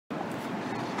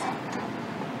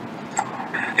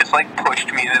just like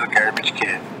pushed me into the garbage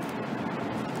can.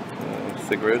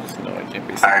 Cigarettes? No, I can't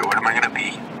be. Alright, what am I gonna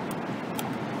be?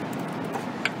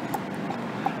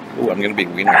 Ooh, I'm gonna be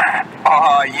Wiener.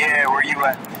 Oh yeah, where you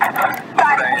at?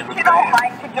 Guys, we should all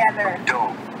hide together. I'm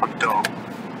dope. I'm dope.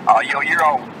 Oh, yo, you're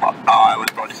all. Oh, I was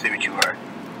about to say what you are.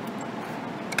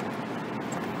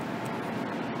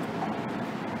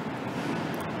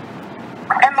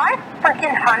 Am I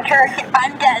freaking hunter?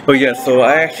 I'm dead. Oh yeah, so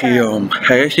I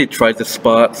actually tried this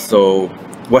spot. So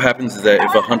what happens is that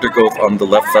if a hunter goes on the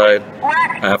left side,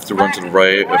 I have to run to the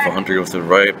right. If a hunter goes to the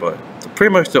right, but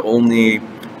pretty much the only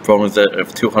problem is that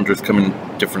if two hunters come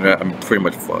in different, I'm pretty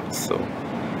much fucked. So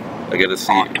I gotta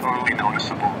see. Oh, totally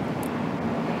noticeable.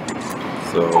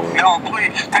 So. No,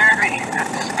 please spare me.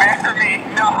 Spare me.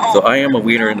 No. So I am a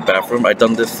wiener in the bathroom. I've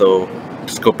done this, so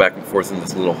just go back and forth in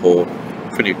this little hole.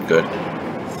 Pretty good.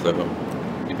 So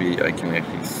maybe I can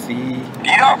actually see.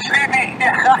 You don't see me.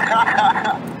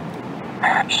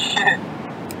 Shit.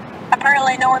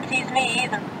 Apparently no one sees me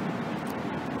either.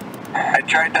 I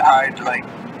tried to hide like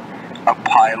a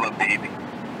pile of baby.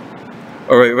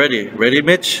 Alright, ready? Ready,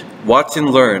 Mitch? Watch and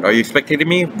learn. Are you spectating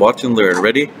me? Watch and learn.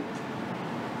 Ready?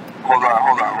 Hold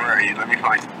on. Where are you? Let me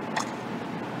find you.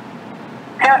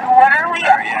 There's literally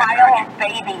a pile of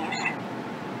babies.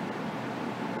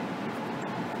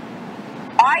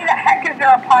 Why the heck is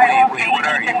there a pile of babies what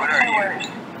are you? in What are sewers?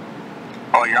 you?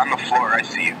 Oh, you're on the floor. I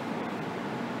see you.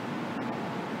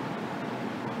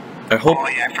 I hope. Oh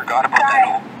yeah, I forgot about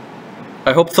that.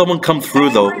 I hope someone comes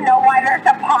through though. Do you know why there's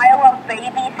a pile of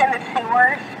babies in the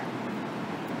sewers?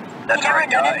 That's where I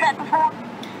died. That before?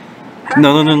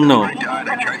 No.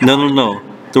 No.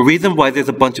 The reason why there's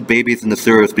a bunch of babies in the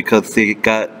sewer is because they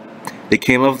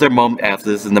came out of their mom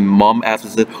asses, and the mom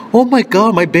asses said, "Oh my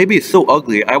god, my baby is so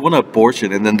ugly. I want an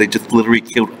abortion," and then they just literally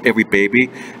killed every baby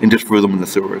and just threw them in the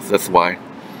sewers. That's why.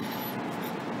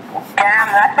 Damn,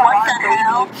 that's a lot of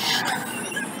babies.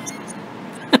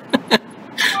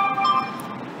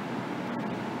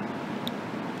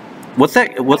 What's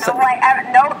that? What's So, that? like,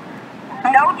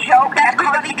 no joke.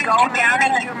 Everybody go down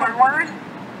in the sewers.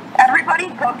 Everybody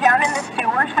go down in the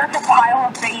sewers. There's a pile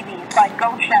of babies. Like,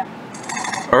 go check.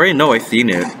 I already know. I've seen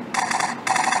it.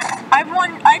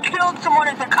 I killed someone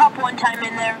as a cop one time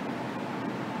in there.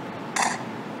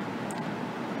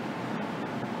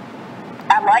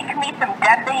 I like me some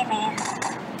dead babies.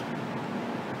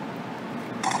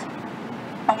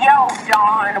 Yo,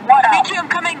 Dawn, what up? Me too, I'm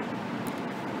coming.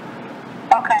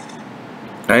 Okay.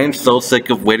 I am so sick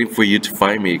of waiting for you to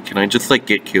find me. Can I just like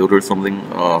get killed or something?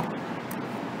 Oh.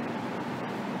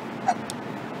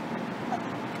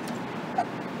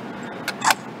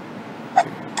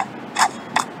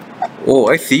 Oh,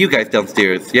 I see you guys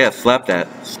downstairs. Yeah, slap that.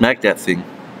 Smack that thing.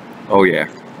 Oh yeah.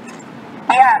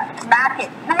 Yeah, smack it.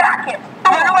 Smack it.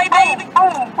 Run away, baby.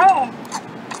 Boom, boom.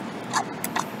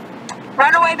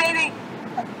 Run away, baby.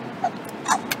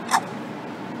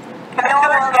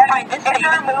 If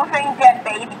you're moving, dead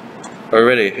baby.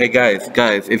 Alrighty, hey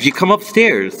guys, if you come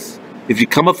upstairs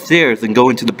and go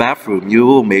into the bathroom, you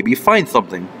will maybe find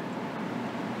something.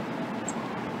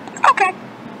 Okay.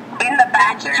 In the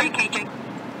bathroom.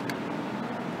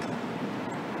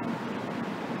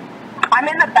 I'm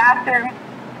in the bathroom.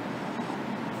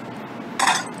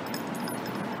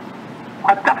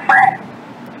 What the frick?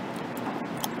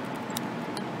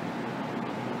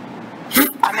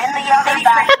 I'm in the other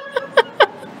bathroom.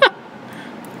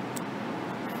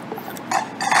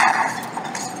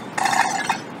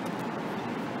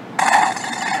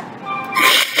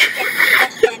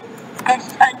 This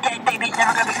undead baby's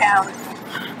never gonna be found.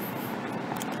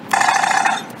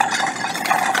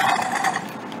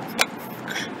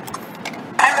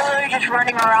 I'm literally just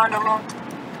running around alone.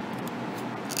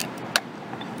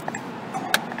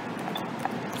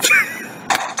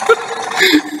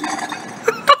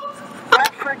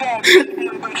 Left 4 Dead, baby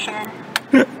edition.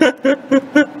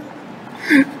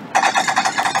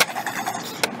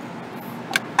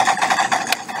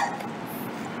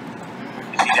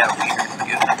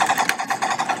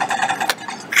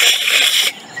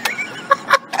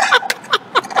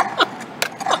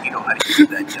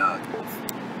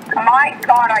 My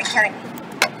god, I can't.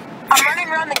 I'm running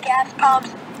around the gas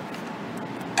pumps.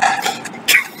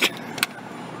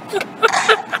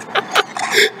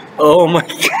 Oh my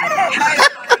god.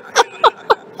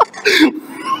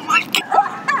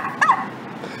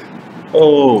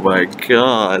 Oh my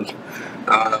god.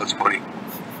 Oh, that was funny.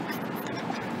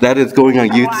 That is going on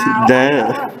YouTube.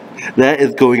 Wow. That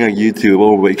is going on YouTube.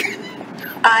 Oh my god.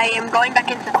 I am going back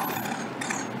into.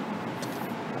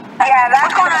 Yeah,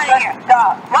 that's going on here.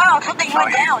 Wow, something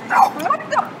went down. What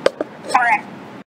the? Alright.